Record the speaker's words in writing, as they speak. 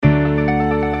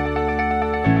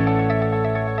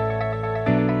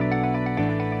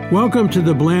Welcome to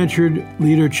the Blanchard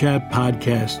Leader Chat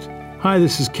podcast. Hi,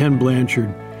 this is Ken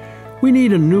Blanchard. We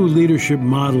need a new leadership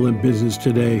model in business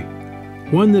today,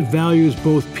 one that values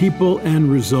both people and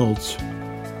results,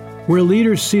 where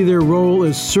leaders see their role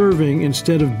as serving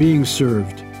instead of being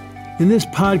served. In this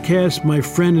podcast, my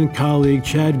friend and colleague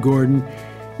Chad Gordon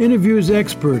interviews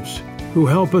experts who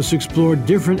help us explore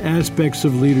different aspects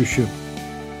of leadership.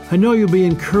 I know you'll be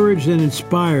encouraged and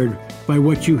inspired by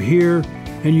what you hear,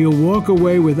 and you'll walk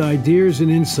away with ideas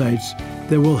and insights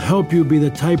that will help you be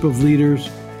the type of leaders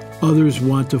others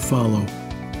want to follow.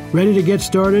 Ready to get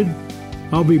started?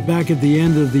 I'll be back at the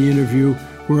end of the interview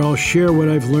where I'll share what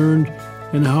I've learned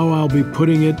and how I'll be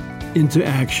putting it into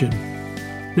action.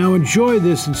 Now enjoy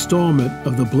this installment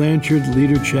of the Blanchard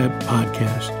Leader Chat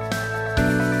podcast.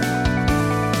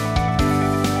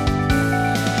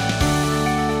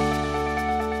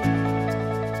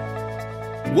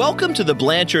 Welcome to the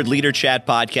Blanchard Leader Chat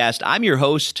podcast. I'm your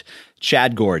host,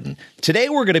 Chad Gordon. Today,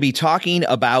 we're going to be talking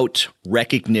about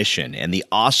recognition and the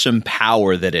awesome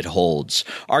power that it holds.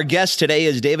 Our guest today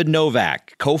is David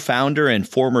Novak, co-founder and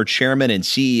former chairman and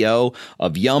CEO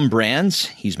of Yum! Brands.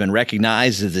 He's been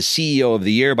recognized as the CEO of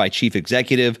the Year by Chief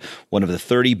Executive, one of the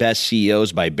 30 best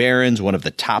CEOs by Barron's, one of the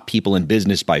top people in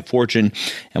business by Fortune,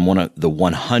 and one of the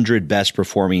 100 best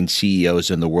performing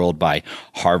CEOs in the world by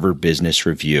Harvard Business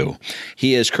Review.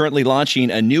 He is currently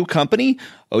launching a new company,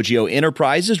 OGO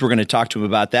Enterprises. We're going to talk to him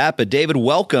about that. But David,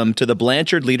 welcome to the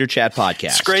Blanchard Leader Chat podcast.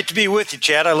 It's great to be with you,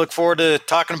 Chad. I look forward to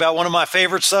talking about one of my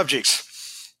favorite subjects.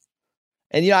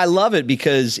 And, I love it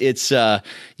because it's,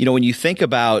 when you think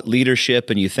about leadership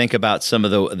and you think about some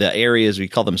of the areas, we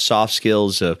call them soft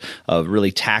skills of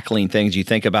really tackling things, you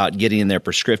think about getting in there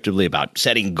prescriptively, about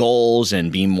setting goals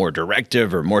and being more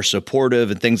directive or more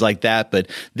supportive and things like that. But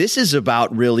this is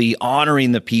about really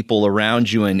honoring the people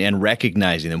around you and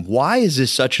recognizing them. Why is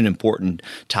this such an important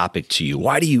topic to you?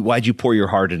 Why'd you pour your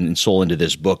heart and soul into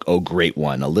this book, Oh Great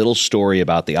One, a little story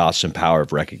about the awesome power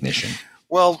of recognition?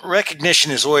 Well, recognition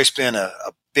has always been a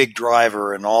big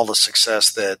driver in all the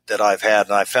success that I've had.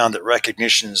 And I found that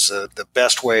recognition is the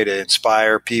best way to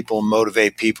inspire people,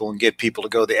 motivate people, and get people to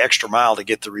go the extra mile to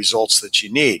get the results that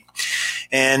you need.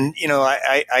 And,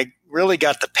 I really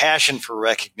got the passion for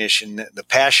recognition, the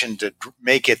passion to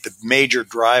make it the major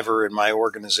driver in my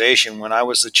organization when I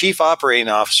was the chief operating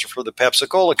officer for the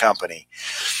Pepsi-Cola company.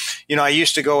 I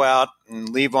used to go out and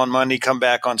leave on Monday, come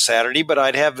back on Saturday, but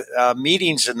I'd have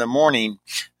meetings in the morning,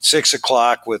 6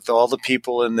 o'clock, with all the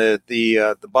people in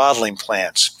the bottling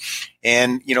plants.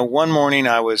 And, one morning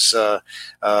I was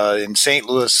in St.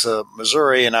 Louis,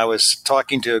 Missouri, and I was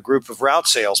talking to a group of route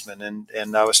salesmen,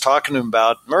 and I was talking to them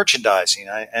about merchandising.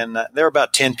 And there were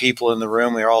about 10 people in the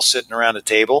room. We were all sitting around a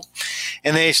table,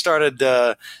 and they started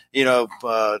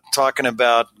talking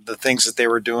about the things that they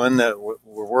were doing that were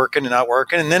working and not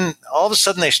working. And then all of a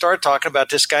sudden they started talking about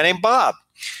this guy named Bob.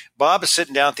 Bob is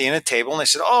sitting down at the end of the table, and they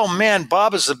said, "Oh man,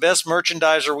 Bob is the best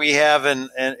merchandiser we have in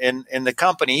the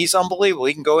company. He's unbelievable.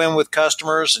 He can go in with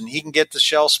customers and he can get the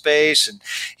shelf space, and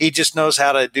he just knows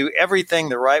how to do everything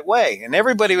the right way." And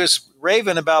everybody was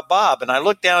raving about Bob. And I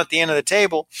looked down at the end of the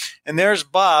table, and there's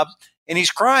Bob, and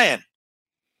he's crying.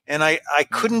 And I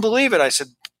couldn't believe it. I said,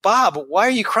 "Bob, why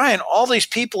are you crying? All these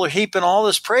people are heaping all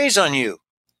this praise on you."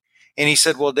 And he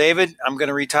said, "Well, David, I'm going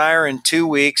to retire in 2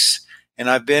 weeks. And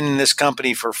I've been in this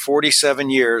company for 47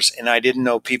 years, and I didn't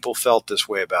know people felt this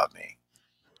way about me."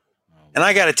 And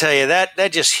I got to tell you, that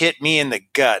just hit me in the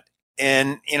gut.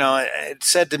 And, it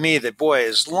said to me that, boy,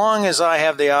 as long as I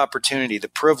have the opportunity, the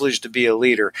privilege to be a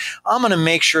leader, I'm going to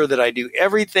make sure that I do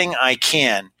everything I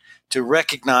can to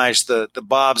recognize the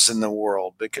Bobs in the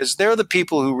world, because they're the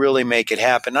people who really make it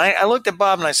happen. I looked at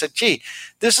Bob and I said, gee,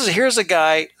 here's a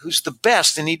guy who's the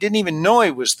best, and he didn't even know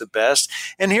he was the best.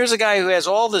 And here's a guy who has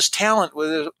all this talent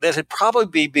that had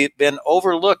probably been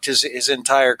overlooked his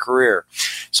entire career.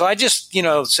 So I just,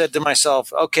 said to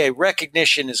myself, okay,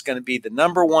 recognition is going to be the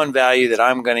number one value that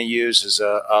I'm going to use as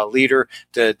a leader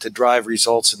to drive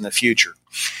results in the future.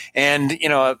 And,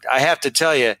 I have to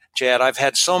tell you, Chad, I've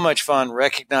had so much fun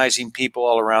recognizing people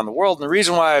all around the world. And the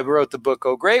reason why I wrote the book,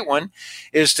 Oh Great One,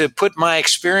 is to put my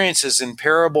experiences in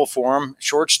parable form,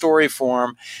 short story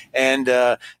form, and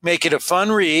make it a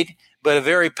fun read, but a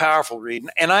very powerful read.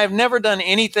 And I've never done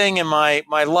anything in my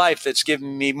life that's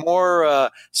given me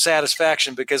more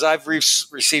satisfaction, because I've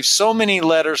received so many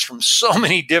letters from so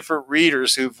many different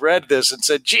readers who've read this and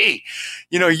said, gee,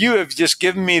 you have just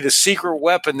given me the secret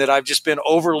weapon that I've just been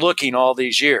overlooking all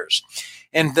these years.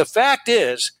 And the fact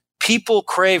is, people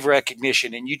crave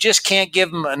recognition, and you just can't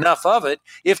give them enough of it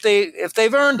if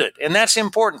they've earned it. And that's the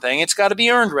important thing. It's got to be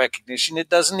earned recognition. It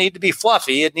doesn't need to be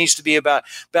fluffy. It needs to be about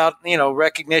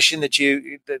recognition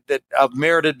that of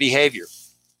merited behavior.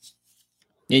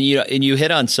 And you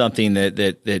hit on something that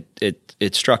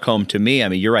it struck home to me. I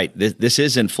mean, you're right. This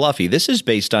isn't fluffy. This is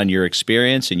based on your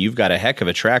experience, and you've got a heck of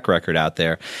a track record out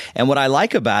there. And what I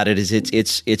like about it is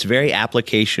it's very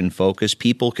application focused.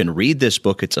 People can read this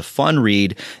book. It's a fun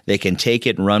read. They can take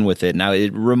it and run with it. Now,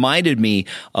 it reminded me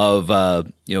of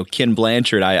Ken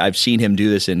Blanchard. I've seen him do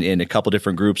this in a couple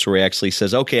different groups where he actually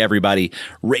says, "Okay, everybody,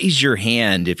 raise your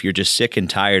hand if you're just sick and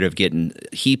tired of getting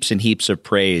heaps and heaps of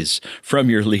praise from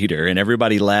your leader." And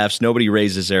everybody laughs. Nobody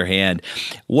raises their hand.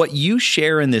 What you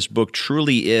share in this book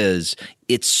truly is,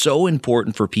 it's so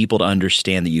important for people to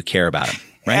understand that you care about them.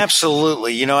 Right?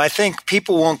 Absolutely. I think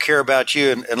people won't care about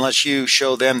you unless you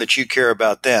show them that you care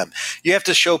about them. You have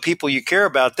to show people you care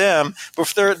about them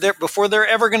before they're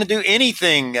ever going to do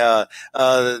anything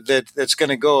that's going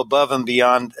to go above and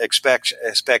beyond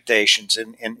expectations,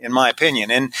 in my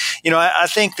opinion. And I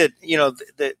think that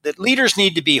that leaders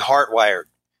need to be heart-wired,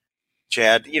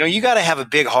 Chad. You got to have a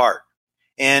big heart,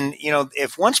 and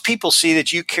if once people see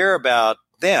that you care about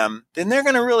them, then they're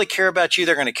going to really care about you.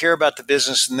 They're going to care about the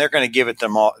business, and they're going to give it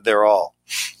their all.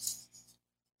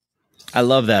 I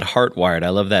love that, heart-wired. I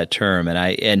love that term.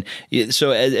 And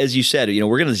so as you said,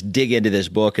 we're going to dig into this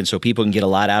book, and so people can get a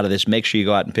lot out of this. Make sure you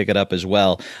go out and pick it up as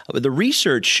well. But the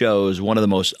research shows one of the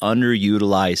most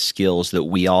underutilized skills that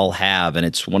we all have, and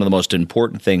it's one of the most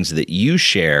important things that you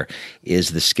share,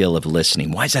 is the skill of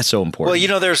listening. Why is that so important?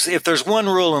 Well, if there's one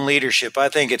rule in leadership, I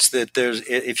think it's that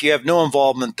if you have no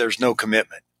involvement, there's no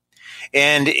commitment.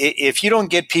 And if you don't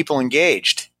get people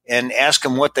engaged and ask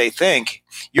them what they think,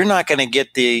 you're not going to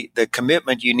get the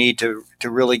commitment you need to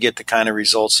really get the kind of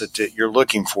results that you're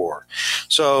looking for.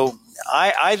 So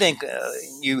I think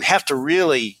you have to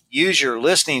really use your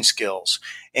listening skills.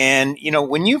 And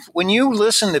when you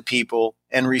listen to people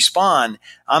and respond,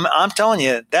 I'm telling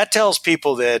you, that tells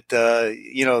people that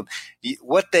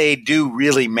what they do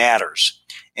really matters.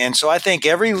 And so I think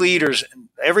every leader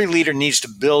needs to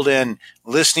build in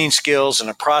listening skills and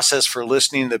a process for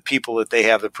listening to the people that they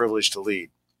have the privilege to lead.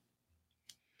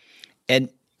 And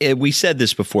we said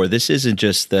this before. This isn't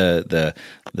just the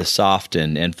soft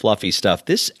and fluffy stuff.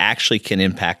 This actually can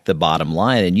impact the bottom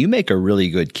line. And you make a really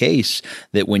good case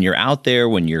that when you're out there,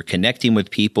 when you're connecting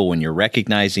with people, when you're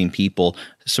recognizing people,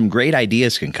 some great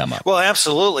ideas can come up. Well,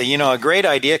 absolutely. A great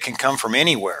idea can come from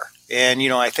anywhere. And,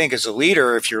 I think as a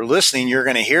leader, if you're listening, you're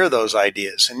going to hear those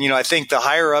ideas. And, I think the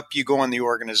higher up you go in the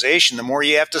organization, the more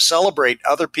you have to celebrate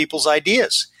other people's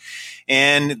ideas.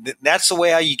 And that's the way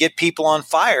how you get people on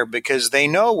fire, because they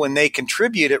know when they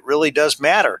contribute, it really does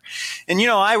matter. And,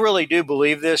 I really do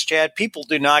believe this, Chad. People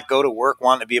do not go to work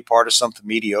wanting to be a part of something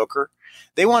mediocre.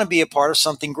 They want to be a part of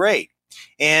something great.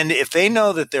 And if they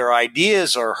know that their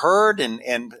ideas are heard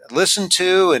and listened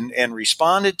to and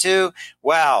responded to,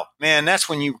 wow, man, that's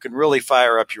when you can really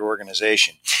fire up your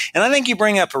organization. And I think you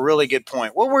bring up a really good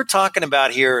point. What we're talking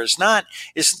about here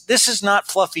this is not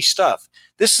fluffy stuff.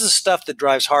 This is the stuff that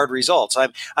drives hard results. I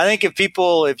think if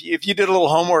you did a little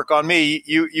homework on me,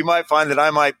 you might find that I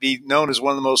might be known as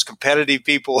one of the most competitive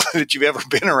people that you've ever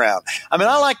been around. I mean,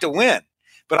 I like to win,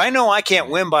 but I know I can't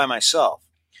win by myself.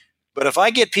 But if I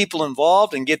get people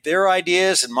involved and get their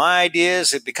ideas and my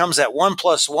ideas, it becomes that 1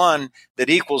 + 1 that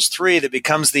equals 3, that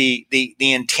becomes the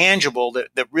intangible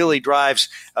that really drives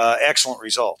excellent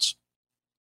results.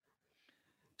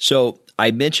 So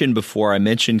I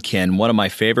mentioned Ken. One of my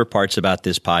favorite parts about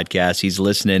this podcast, he's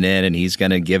listening in and he's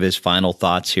going to give his final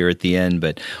thoughts here at the end.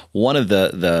 But one of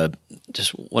the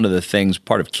things,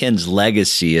 part of Ken's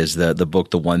legacy is the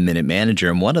book, The 1 Minute Manager.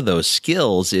 And one of those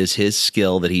skills is his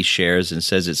skill that he shares and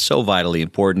says it's so vitally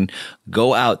important.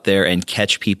 Go out there and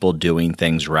catch people doing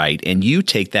things right. And you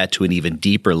take that to an even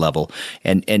deeper level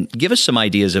and give us some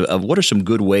ideas of what are some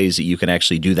good ways that you can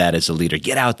actually do that as a leader.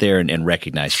 Get out there and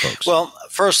recognize folks. Well,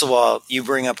 first of all, you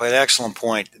bring up an excellent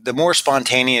point. The more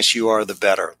spontaneous you are, the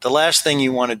better. The last thing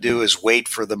you want to do is wait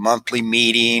for the monthly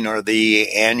meeting or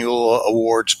the annual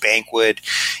awards banquet.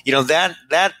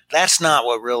 That's not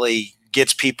what really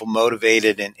gets people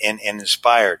motivated and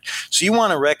inspired. So you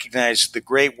want to recognize the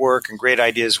great work and great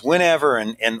ideas whenever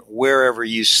and wherever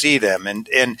you see them. And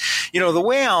the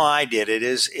way how I did it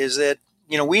is that,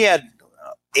 we had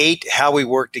 8 how we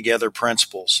work together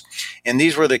principles. And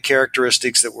these were the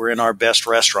characteristics that were in our best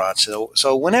restaurants.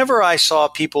 So whenever I saw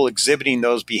people exhibiting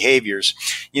those behaviors,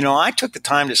 I took the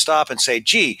time to stop and say,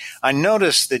 gee, I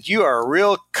noticed that you are a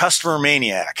real customer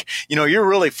maniac. You're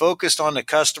really focused on the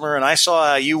customer, and I saw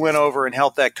how you went over and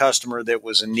helped that customer that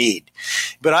was in need.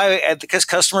 But because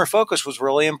customer focus was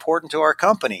really important to our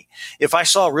company. If I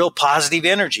saw real positive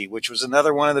energy, which was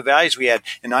another one of the values we had,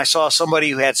 and I saw somebody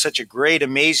who had such a great,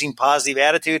 amazing, positive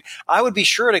attitude, I would be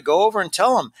sure to go over and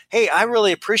tell them, hey, I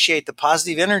really appreciate the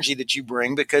positive energy that you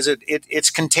bring because it's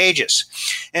contagious.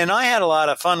 And I had a lot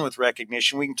of fun with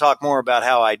recognition. We can talk more about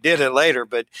how I did it later,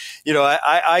 but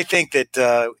I think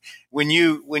that when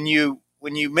you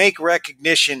make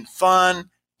recognition fun,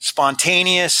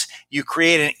 spontaneous, you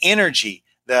create an energy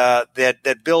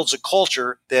that builds a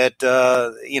culture that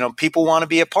people want to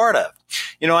be a part of.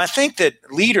 I think that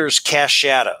leaders cast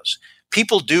shadows.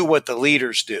 People do what the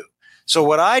leaders do. So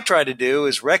what I try to do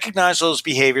is recognize those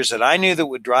behaviors that I knew that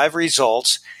would drive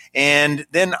results, and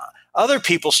then other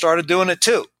people started doing it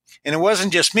too. And it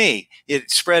wasn't just me.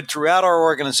 It spread throughout our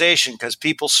organization because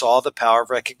people saw the power of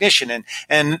recognition.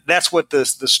 And that's what the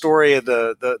story of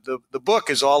the book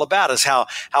is all about, is how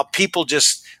people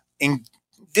just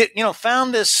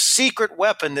found this secret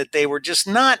weapon that they were just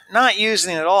not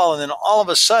using at all. And then all of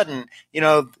a sudden,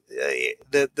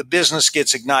 the business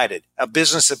gets ignited, a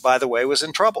business that, by the way, was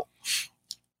in trouble.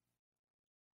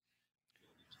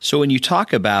 So when you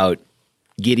talk about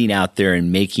getting out there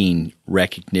and making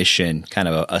recognition kind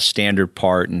of a standard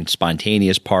part and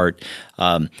spontaneous part,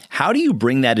 how do you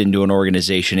bring that into an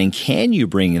organization, and can you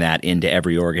bring that into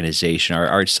every organization?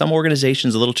 Are some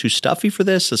organizations a little too stuffy for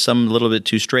this? Are some a little bit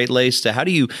too straight-laced? How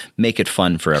do you make it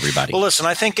fun for everybody? Well, listen,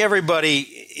 I think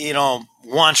everybody,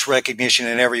 wants recognition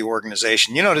in every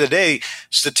organization. Today,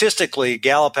 statistically,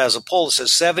 Gallup has a poll that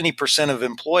says 70% of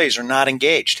employees are not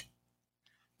engaged.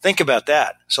 Think about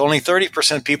that. So only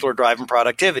 30% of people are driving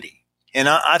productivity. And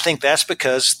I think that's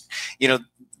because,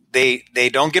 they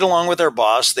don't get along with their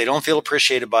boss. They don't feel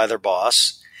appreciated by their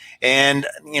boss. And,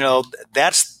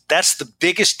 that's the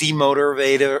biggest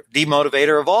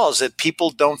demotivator of all, is that people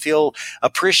don't feel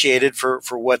appreciated for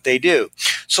what they do.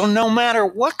 So no matter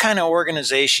what kind of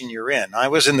organization you're in, I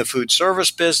was in the food service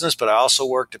business, but I also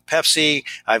worked at Pepsi.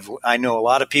 I know a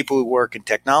lot of people who work in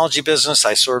technology business.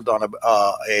 I served on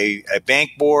a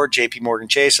bank board, JP Morgan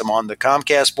Chase. I'm on the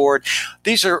Comcast board.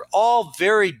 These are all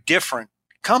very different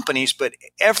companies, but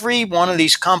every one of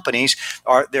these companies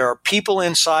there are people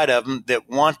inside of them that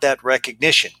want that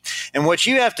recognition. And what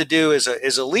you have to do as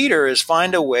a leader is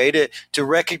find a way to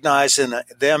recognize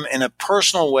them in a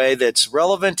personal way that's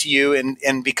relevant to you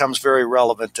and becomes very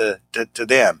relevant to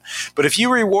them. But if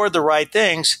you reward the right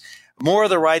things, more of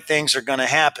the right things are going to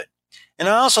happen. And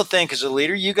I also think as a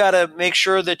leader, you got to make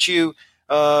sure that you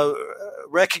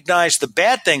recognize the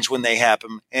bad things when they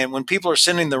happen. And when people are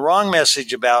sending the wrong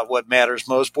message about what matters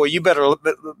most, boy, you better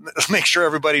make sure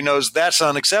everybody knows that's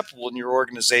unacceptable in your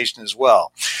organization as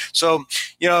well. So,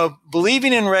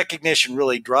 believing in recognition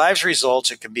really drives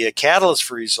results. It can be a catalyst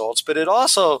for results, but it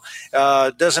also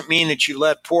doesn't mean that you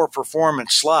let poor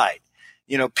performance slide.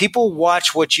 People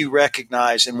watch what you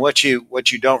recognize and what you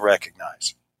don't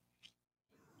recognize.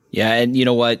 Yeah, and you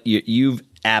know what? You've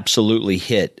absolutely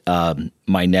hit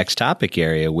my next topic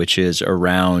area, which is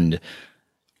around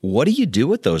what do you do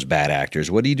with those bad actors?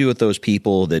 What do you do with those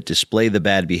people that display the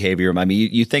bad behavior? I mean,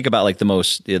 you think about like the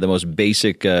most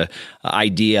basic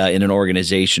idea in an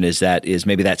organization is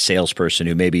maybe that salesperson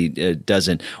who maybe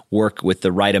doesn't work with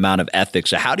the right amount of ethics.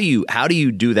 So how do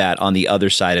you do that on the other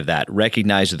side of that?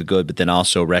 Recognize the good, but then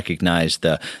also recognize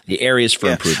the areas for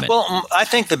improvement. Well, I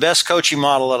think the best coaching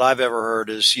model that I've ever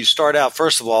heard is you start out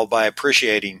first of all by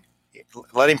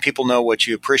letting people know what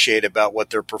you appreciate about what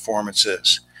their performance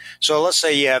is. So let's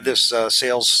say you have this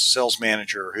sales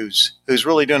manager who's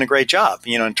really doing a great job,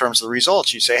 in terms of the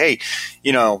results. You say, hey,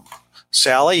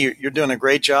 Sally, you're doing a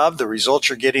great job. The results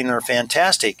you're getting are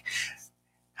fantastic.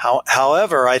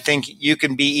 However, I think you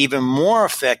can be even more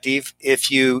effective if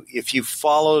you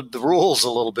followed the rules a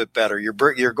little bit better.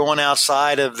 You're going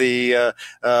outside of the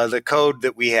code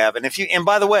that we have, and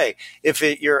by the way, if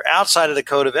you're outside of the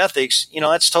code of ethics,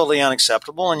 that's totally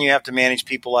unacceptable, and you have to manage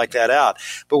people like that out.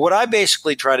 But what I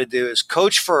basically try to do is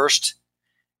coach first,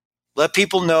 let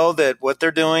people know that what they're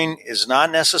doing is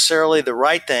not necessarily the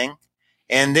right thing,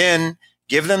 and then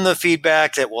give them the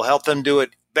feedback that will help them do it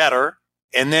better.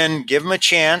 And then give them a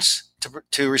chance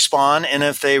to respond. And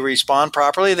if they respond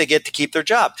properly, they get to keep their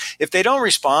job. If they don't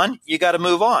respond, you got to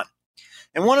move on.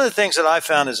 And one of the things that I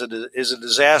found is a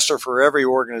disaster for every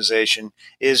organization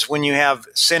is when you have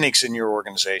cynics in your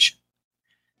organization.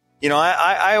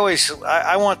 I always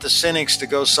want the cynics to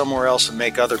go somewhere else and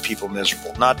make other people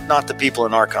miserable, not the people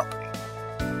in our company.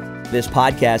 This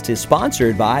podcast is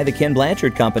sponsored by the Ken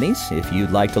Blanchard Companies. If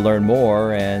you'd like to learn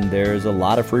more, and there's a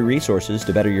lot of free resources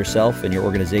to better yourself and your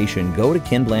organization, go to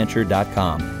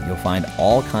kenblanchard.com. You'll find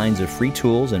all kinds of free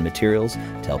tools and materials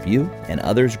to help you and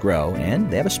others grow,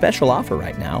 and they have a special offer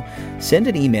right now. Send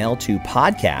an email to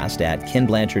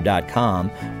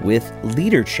podcast@kenblanchard.com with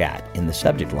Leader Chat in the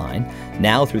subject line.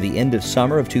 Now through the end of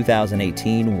summer of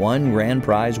 2018, one grand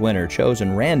prize winner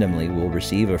chosen randomly will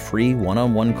receive a free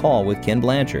one-on-one call with Ken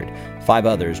Blanchard. 5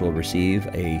 others will receive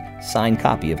a signed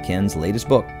copy of Ken's latest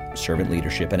book, Servant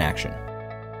Leadership in Action.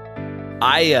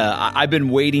 I've been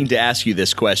waiting to ask you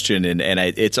this question, and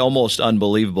it's almost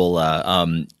unbelievable.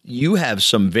 You have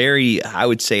some very, I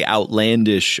would say,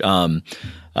 outlandish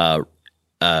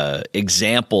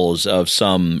examples of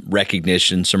some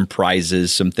recognition, some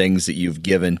prizes, some things that you've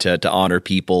given to honor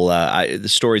people. The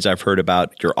stories I've heard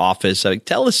about your office.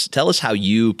 Tell us how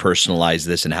you personalize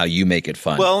this and how you make it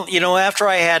fun. Well, after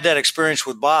I had that experience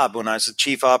with Bob, when I was the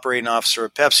chief operating officer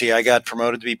of Pepsi, I got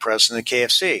promoted to be president of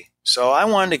KFC. So I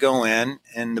wanted to go in,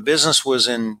 and the business was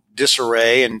in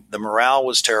disarray and the morale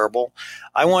was terrible.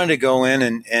 I wanted to go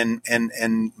in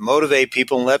and motivate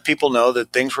people and let people know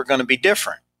that things were going to be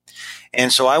different.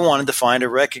 And so I wanted to find a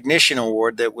recognition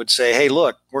award that would say, hey,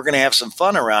 look, we're going to have some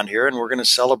fun around here, and we're going to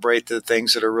celebrate the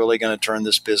things that are really going to turn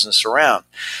this business around.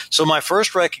 So my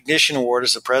first recognition award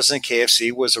as the president of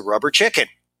KFC was a rubber chicken,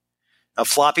 a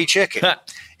floppy chicken.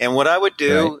 And what I would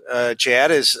do, right, Chad,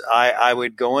 is I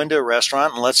would go into a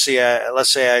restaurant, and let's say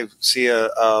I see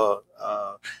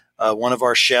one of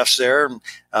our chefs there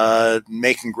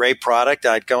making great product.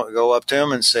 I'd go up to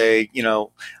him and say,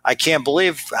 I can't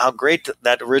believe how great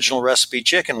that original recipe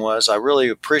chicken was. I really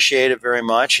appreciate it very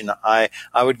much. And I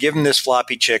would give him this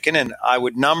floppy chicken, and I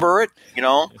would number it,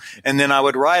 and then I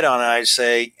would write on it. I'd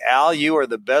say, Al, you are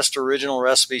the best original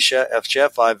recipe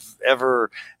chef I've ever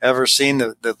seen.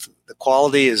 The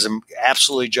quality is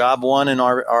absolutely job one in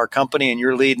our company, and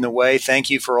you're leading the way. Thank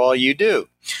you for all you do.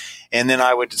 And then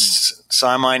I would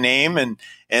sign my name, and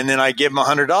then I give him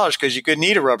 $100 because you couldn't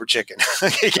eat a rubber chicken.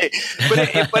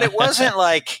 But it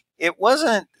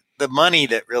wasn't the money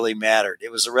that really mattered.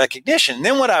 It was the recognition. And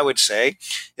then what I would say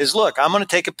is, look, I'm going to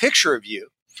take a picture of you,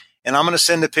 and I'm going to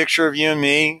send a picture of you and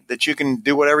me that you can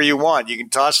do whatever you want. You can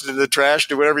toss it in the trash,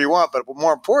 do whatever you want. But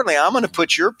more importantly, I'm going to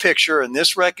put your picture in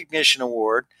this recognition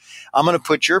award. I'm going to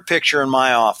put your picture in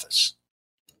my office.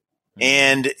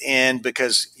 And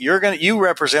because you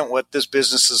represent what this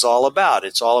business is all about.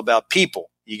 It's all about people.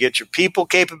 You get your people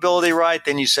capability right,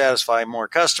 then you satisfy more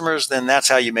customers, then that's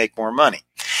how you make more money.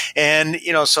 And,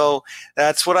 so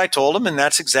that's what I told them, and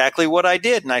that's exactly what I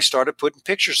did. And I started putting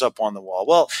pictures up on the wall.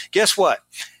 Well, guess what?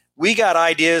 We got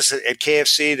ideas at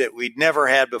KFC that we'd never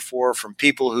had before from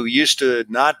people who used to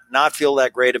not feel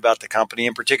that great about the company.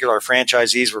 In particular, our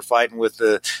franchisees were fighting with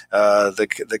the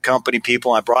company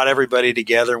people. I brought everybody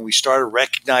together, and we started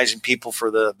recognizing people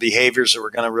for the behaviors that were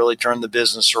going to really turn the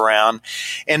business around.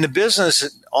 And the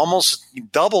business almost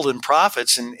doubled in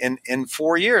profits in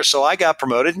 4 years. So I got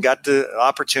promoted and got the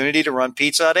opportunity to run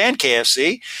Pizza Hut and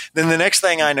KFC. Then the next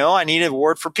thing I know, I need an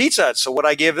award for Pizza Hut. So what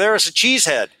I give there is a cheese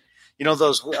head.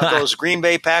 Those Green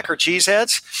Bay Packer cheese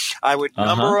heads. I would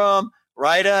number them,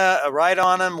 write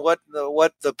on them what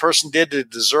the person did to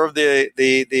deserve the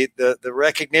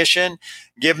recognition.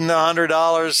 Give them the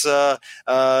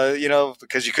 $100,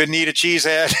 because you couldn't eat a cheese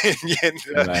head,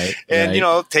 and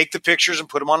take the pictures and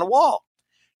put them on the wall.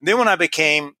 And then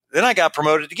then I got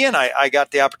promoted again. I got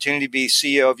the opportunity to be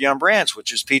CEO of Yum Brands,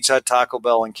 which is Pizza Hut, Taco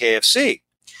Bell, and KFC.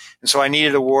 And so I needed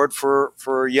an award for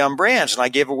Yum Brands, and I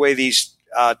gave away these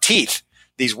teeth,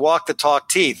 these walk the talk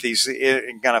teeth, these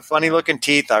kind of funny looking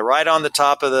teeth. I write on the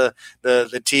top of the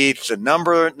teeth, the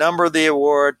number of the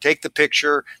award, take the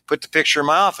picture, put the picture in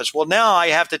my office. Well, now I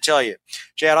have to tell you,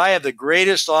 Chad, I have the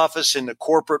greatest office in the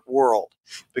corporate world,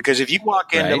 because if you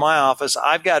walk into my office,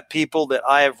 I've got people that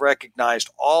I have recognized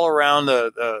all around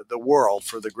the world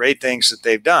for the great things that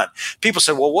they've done. People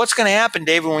said, well, what's going to happen,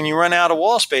 David, when you run out of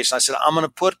wall space? And I said, I'm going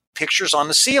to put pictures on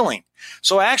the ceiling.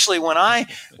 So actually, when I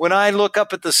look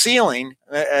up at the ceiling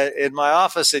in my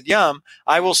office at Yum,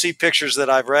 I will see pictures that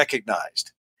I've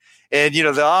recognized. And,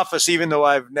 the office, even though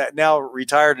I've now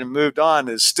retired and moved on,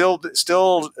 is still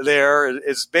there.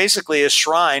 It's basically a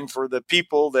shrine for the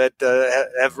people that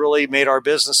have really made our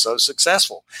business so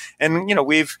successful. And,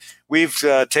 we've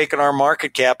taken our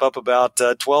market cap up about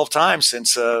 12 times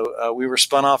since we were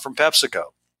spun off from PepsiCo.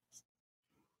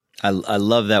 I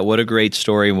love that. What a great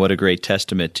story and what a great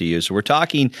testament to you. So we're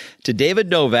talking to David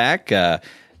Novak,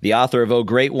 the author of Oh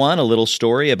Great One, a little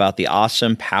story about the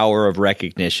awesome power of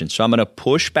recognition. So I'm going to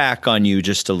push back on you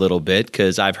just a little bit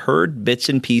because I've heard bits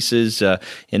and pieces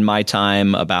in my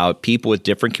time about people with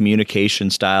different communication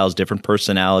styles, different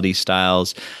personality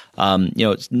styles.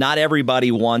 Not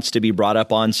everybody wants to be brought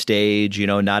up on stage.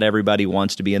 Not everybody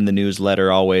wants to be in the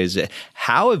newsletter always.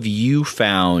 How have you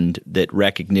found that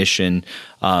recognition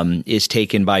is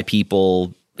taken by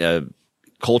people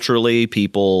culturally,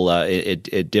 people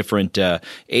at different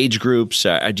age groups?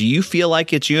 Do you feel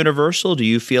like it's universal? Do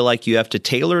you feel like you have to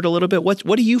tailor it a little bit? What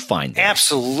do you find there?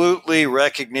 Absolutely,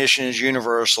 recognition is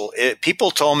universal.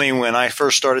 People told me when I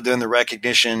first started doing the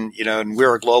recognition, and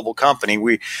we're a global company,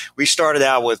 we started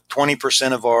out with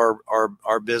 20% of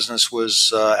our business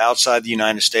was outside the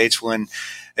United States, when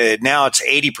now it's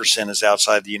 80% is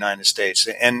outside the United States.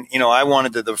 And, I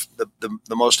wanted the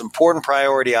most important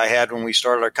priority I had when we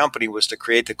started our company was to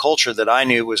create the culture that I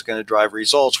knew was going to drive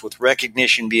results, with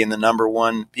recognition being the number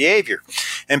one behavior.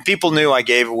 And people knew I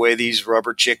gave away these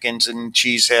rubber chickens and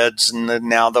cheese heads and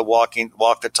now the walk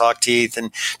the talk teeth.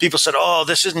 And people said, oh,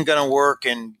 this isn't going to work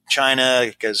in China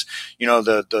because,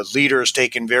 the leader is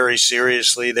taken very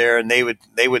seriously there, and they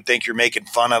would think you're making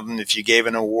fun of them if you gave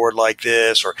an award like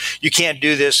this, or you can't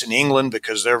do this in England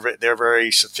because they're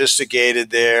very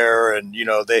sophisticated there, and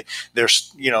they're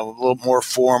a little more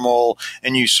formal,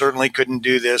 and you certainly couldn't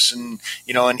do this in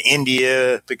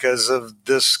India because of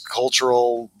this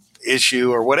cultural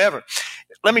issue or whatever.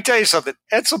 Let me tell you something.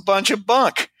 That's a bunch of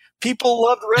bunk. People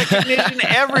loved recognition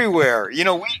everywhere.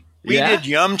 We did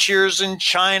Yum Cheers in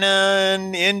China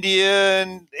and India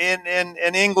and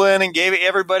England, and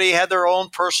everybody had their own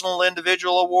personal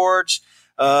individual awards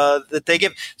that they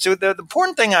give. So the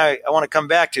important thing I want to come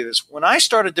back to is when I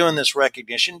started doing this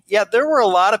recognition, there were a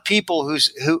lot of people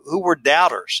who were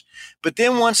doubters. But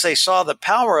then once they saw the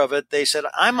power of it, they said,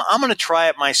 I'm going to try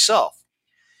it myself.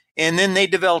 And then they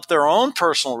developed their own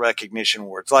personal recognition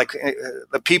awards. Like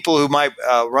the people who might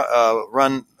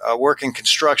work in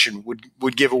construction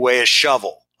would give away a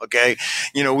shovel. Okay,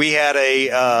 we had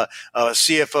a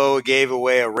CFO who gave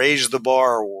away a Raise the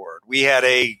Bar award. We had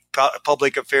a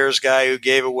public affairs guy who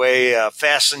gave away a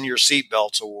Fasten Your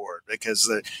Seatbelts award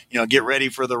because get ready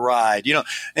for the ride.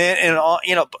 And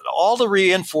all the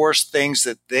reinforced things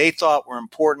that they thought were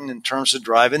important in terms of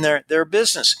driving their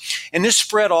business, and this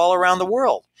spread all around the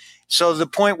world. So the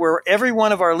point where every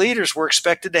one of our leaders were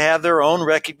expected to have their own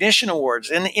recognition awards.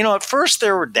 And, at first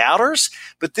there were doubters,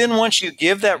 but then once you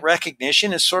give that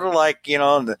recognition, it's sort of like, in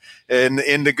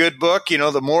the good book,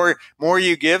 the more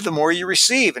you give, the more you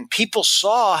receive. And people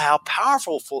saw how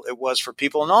powerful it was for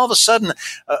people. And all of a sudden,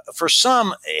 for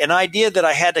some, an idea that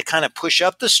I had to kind of push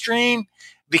up the stream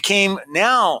became,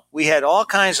 now we had all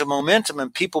kinds of momentum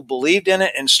and people believed in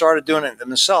it and started doing it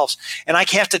themselves. And I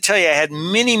have to tell you, I had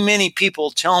many, many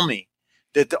people tell me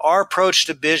that our approach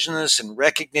to business and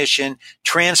recognition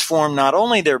transformed not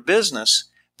only their business,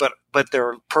 but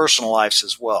their personal lives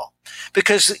as well.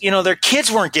 Because, their kids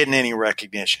weren't getting any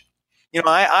recognition.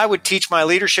 I would teach my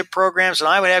leadership programs, and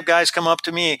I would have guys come up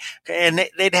to me and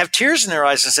they'd have tears in their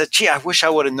eyes and said, gee, I wish I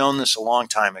would have known this a long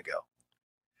time ago.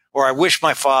 Or I wish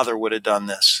my father would have done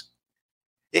this.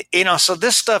 So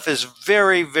this stuff is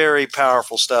very, very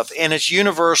powerful stuff, and it's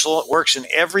universal. It works in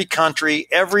every country,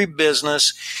 every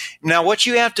business. Now, what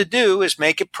you have to do is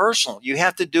make it personal. You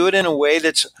have to do it in a way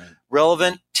that's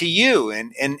relevant to you,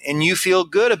 and you feel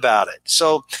good about it.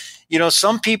 So,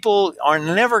 some people are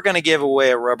never going to give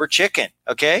away a rubber chicken.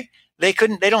 Okay, they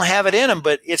don't have it in them,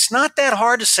 but it's not that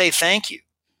hard to say thank you.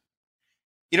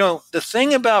 The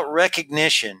thing about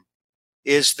recognition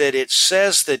is that it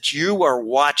says that you are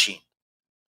watching.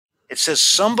 It says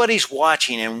somebody's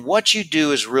watching, and what you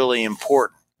do is really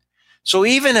important. So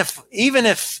even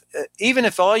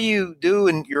if all you do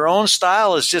in your own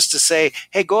style is just to say,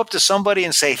 hey, go up to somebody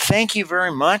and say, thank you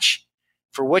very much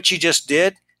for what you just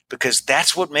did, because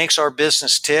that's what makes our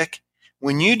business tick.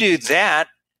 When you do that,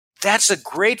 that's a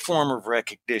great form of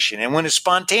recognition. And when it's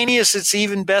spontaneous, it's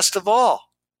even best of all.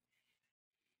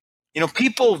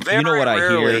 People very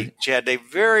rarely, Chad, they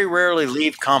very rarely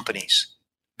leave companies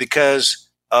because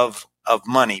of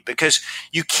money, because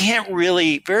you can't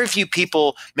really, very few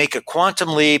people make a quantum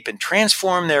leap and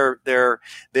transform their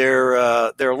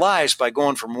lives by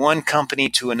going from one company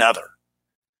to another.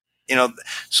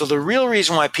 So the real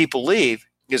reason why people leave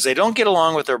is they don't get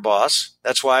along with their boss.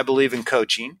 That's why I believe in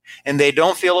coaching, and they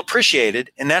don't feel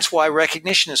appreciated. And that's why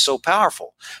recognition is so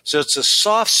powerful. So it's the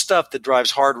soft stuff that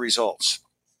drives hard results.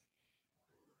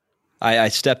 I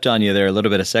stepped on you there a little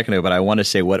bit a second ago, but I want to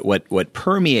say what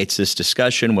permeates this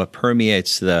discussion, what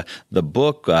permeates the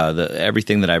book,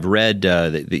 everything that I've read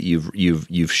that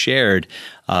you've shared,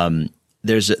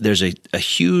 there's a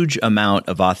huge amount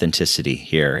of authenticity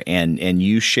here, and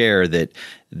you share that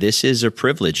this is a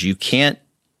privilege. You can't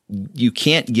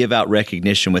give out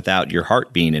recognition without your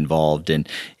heart being involved, and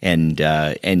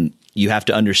you have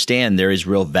to understand there is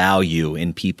real value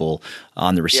in people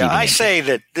on the receiving end. I say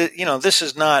that this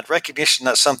is not recognition,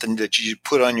 not something that you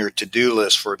put on your to-do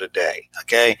list for today.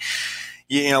 Okay,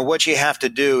 what you have to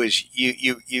do is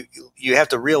you have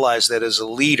to realize that as a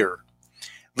leader,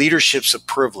 leadership's a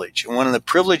privilege. And one of the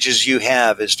privileges you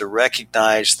have is to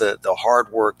recognize the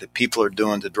hard work that people are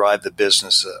doing to drive the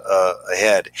business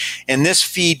ahead. And this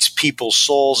feeds people's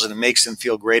souls, and it makes them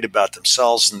feel great about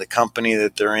themselves and the company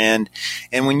that they're in.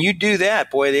 And when you do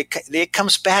that, boy, it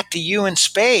comes back to you in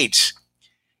spades.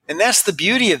 And that's the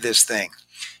beauty of this thing.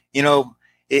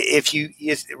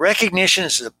 Recognition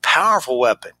is a powerful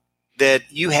weapon that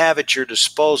you have at your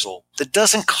disposal that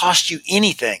doesn't cost you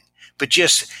anything, but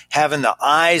just having the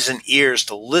eyes and ears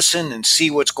to listen and see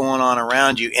what's going on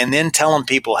around you, and then telling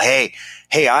people, hey,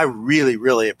 I really,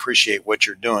 really appreciate what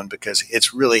you're doing because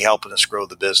it's really helping us grow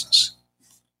the business.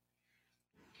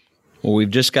 Well, we've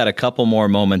just got a couple more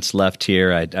moments left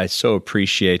here. I so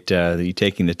appreciate you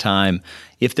taking the time.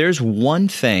 If there's one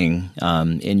thing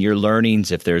in your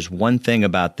learnings, if there's one thing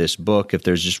about this book, if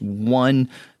there's just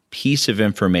one piece of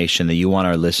information that you want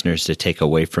our listeners to take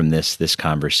away from this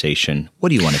conversation, what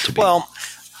do you want it to be? Well,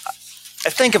 I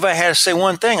think if I had to say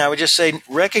one thing, I would just say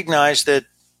recognize that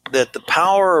the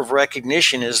power of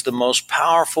recognition is the most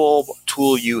powerful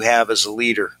tool you have as a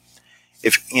leader.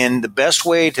 And the best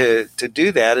way to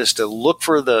do that is to look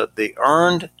for the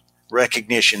earned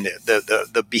recognition,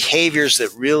 the behaviors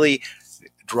that really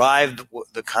drive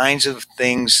the kinds of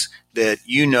things that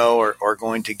are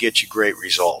going to get you great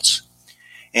results.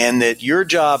 And that your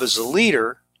job as a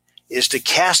leader is to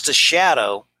cast a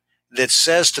shadow that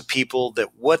says to people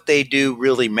that what they do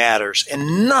really matters.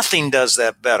 And nothing does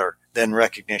that better than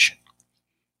recognition.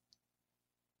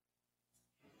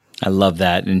 I love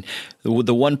that. And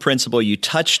the one principle you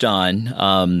touched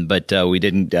on, but we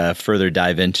didn't further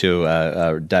dive into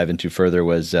further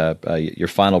was your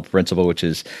final principle, which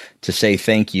is to say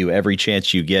thank you every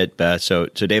chance you get. So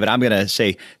David, I'm going to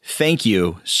say thank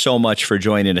you so much for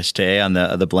joining us today on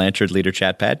the Blanchard Leader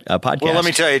Chat podcast. Well, let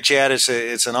me tell you, Chad,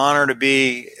 it's an honor to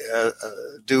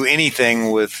do anything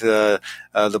with the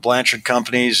Blanchard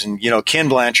companies, and Ken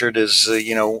Blanchard has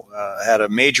had a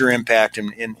major impact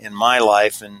in my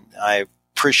life, and I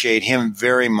appreciate him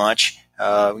very much.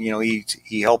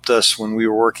 He helped us when we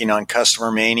were working on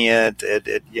Customer Mania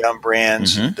at Yum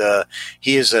Brands. Mm-hmm. And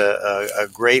he is a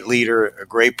great leader, a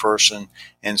great person,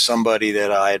 and somebody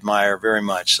that I admire very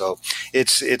much. So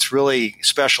it's really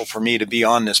special for me to be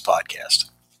on this podcast.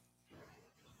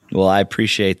 Well, I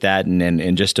appreciate that, and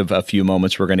in just a few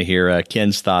moments, we're going to hear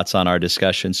Ken's thoughts on our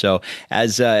discussion. So,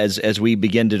 as we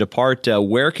begin to depart,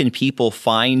 where can people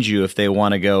find you if they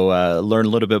want to go learn a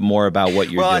little bit more about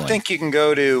what you're doing? Well, I think you can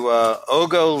go to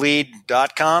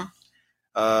ogolead.com,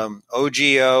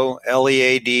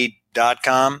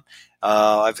 ogolead.com.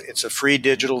 It's a free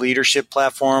digital leadership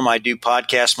platform. I do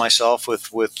podcasts myself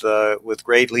with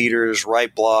great leaders,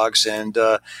 write blogs, and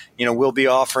we'll be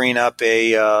offering up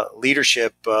a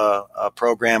leadership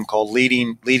program called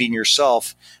Leading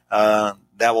Yourself. That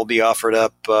will be offered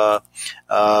up at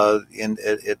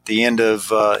the end of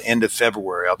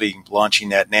February. I'll be launching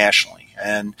that nationally,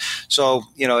 and so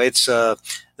it's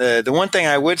the one thing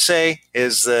I would say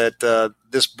is that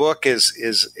this book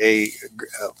is a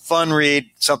fun read,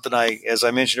 something as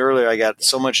I mentioned earlier, I got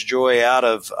so much joy out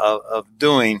of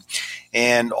doing,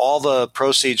 and all the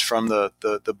proceeds from the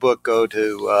book go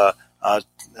to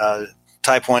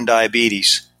type 1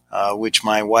 diabetes, which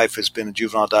my wife has been a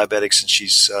juvenile diabetic since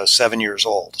she's 7 years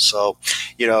old. So,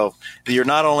 you're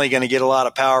not only going to get a lot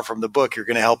of power from the book, you're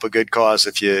going to help a good cause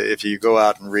if you go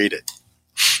out and read it.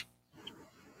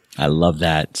 I love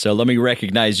that. So let me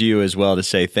recognize you as well to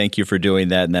say thank you for doing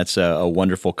that, and that's a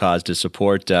wonderful cause to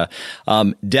support.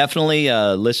 Definitely,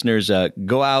 listeners,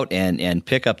 go out and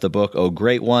pick up the book. Oh,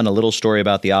 great one! A little story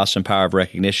about the awesome power of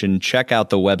recognition. Check out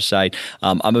the website.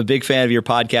 I'm a big fan of your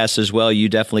podcast as well. You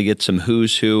definitely get some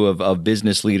who's who of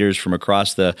business leaders from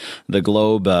across the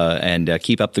globe, and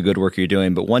keep up the good work you're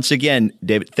doing. But once again,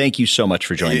 David, thank you so much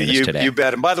for joining us today. You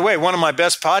bet. And by the way, one of my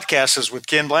best podcasts is with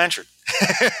Ken Blanchard.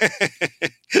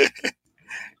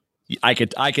 I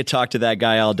could talk to that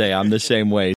guy all day. I'm the same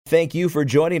way. Thank you for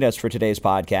joining us for today's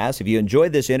podcast. If you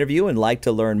enjoyed this interview and like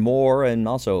to learn more and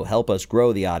also help us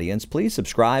grow the audience, please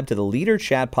subscribe to the Leader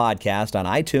Chat podcast on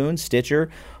iTunes, Stitcher,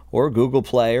 or Google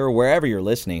Play, or wherever you're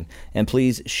listening. And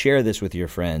please share this with your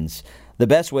friends. The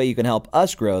best way you can help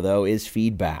us grow, though, is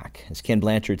feedback. As Ken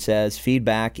Blanchard says,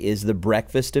 feedback is the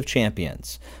breakfast of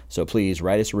champions. So please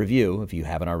write us a review if you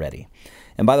haven't already.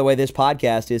 And by the way, this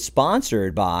podcast is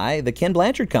sponsored by the Ken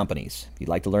Blanchard Companies. If you'd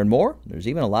like to learn more, there's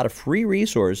even a lot of free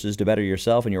resources to better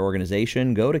yourself and your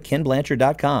organization. Go to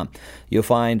kenblanchard.com. You'll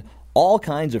find all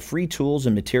kinds of free tools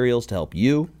and materials to help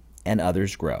you and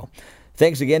others grow.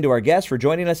 Thanks again to our guests for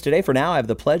joining us today. For now, I have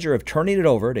the pleasure of turning it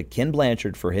over to Ken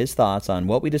Blanchard for his thoughts on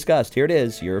what we discussed. Here it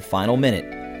is, your final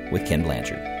minute with Ken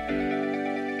Blanchard.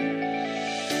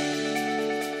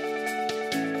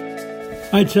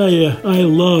 I tell you, I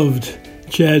loved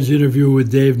Chad's interview with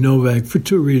Dave Novak for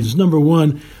two reasons. Number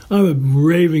one, I'm a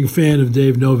raving fan of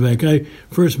Dave Novak. I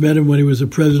first met him when he was the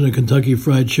president of Kentucky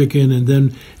Fried Chicken, and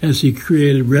then as he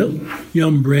created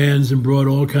Yum Brands and brought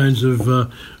all kinds of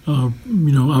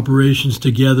operations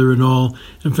together and all.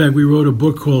 In fact, we wrote a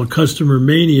book called Customer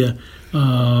Mania,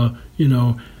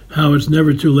 how it's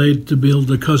never too late to build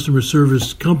a customer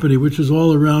service company, which is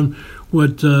all around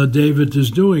what David is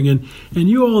doing. And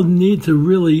you all need to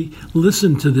really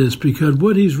listen to this, because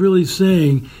what he's really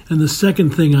saying, and the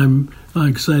second thing I'm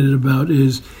excited about,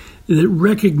 is that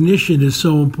recognition is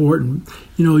so important.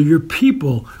 Your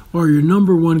people are your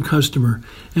number one customer.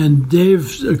 And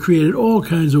Dave created all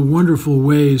kinds of wonderful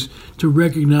ways to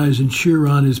recognize and cheer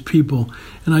on his people.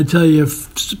 And I tell you,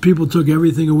 if people took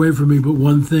everything away from me but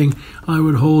one thing, I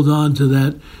would hold on to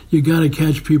that. You got to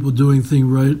catch people doing things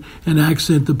right and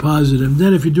accent the positive.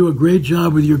 Then if you do a great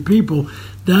job with your people,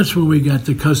 that's when we got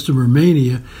the customer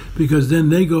mania, because then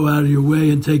they go out of your way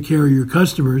and take care of your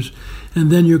customers. And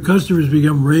then your customers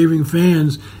become raving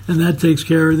fans, and that takes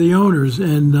care of the owners.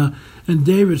 And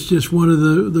David's just one of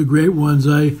the great ones.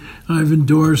 I've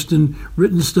endorsed and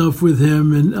written stuff with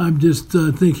him, and I just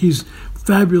think he's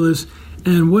fabulous.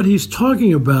 And what he's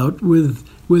talking about with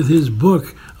his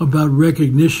book about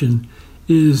recognition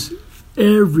is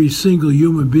every single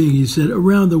human being, he said,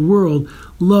 around the world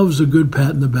loves a good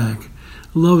pat in the back,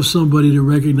 loves somebody to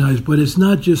recognize. But it's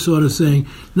not just sort of saying,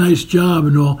 nice job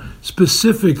and all.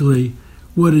 Specifically,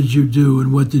 what did you do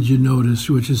and what did you notice,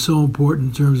 which is so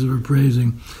important in terms of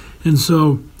appraising. And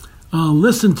so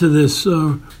listen to this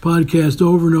podcast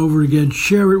over and over again.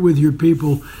 Share it with your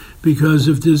people, because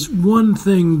if there's one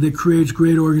thing that creates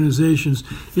great organizations,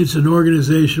 it's an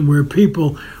organization where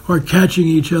people are catching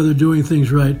each other doing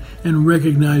things right and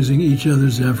recognizing each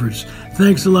other's efforts.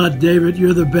 Thanks a lot, David.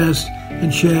 You're the best.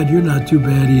 And Chad, you're not too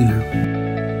bad either.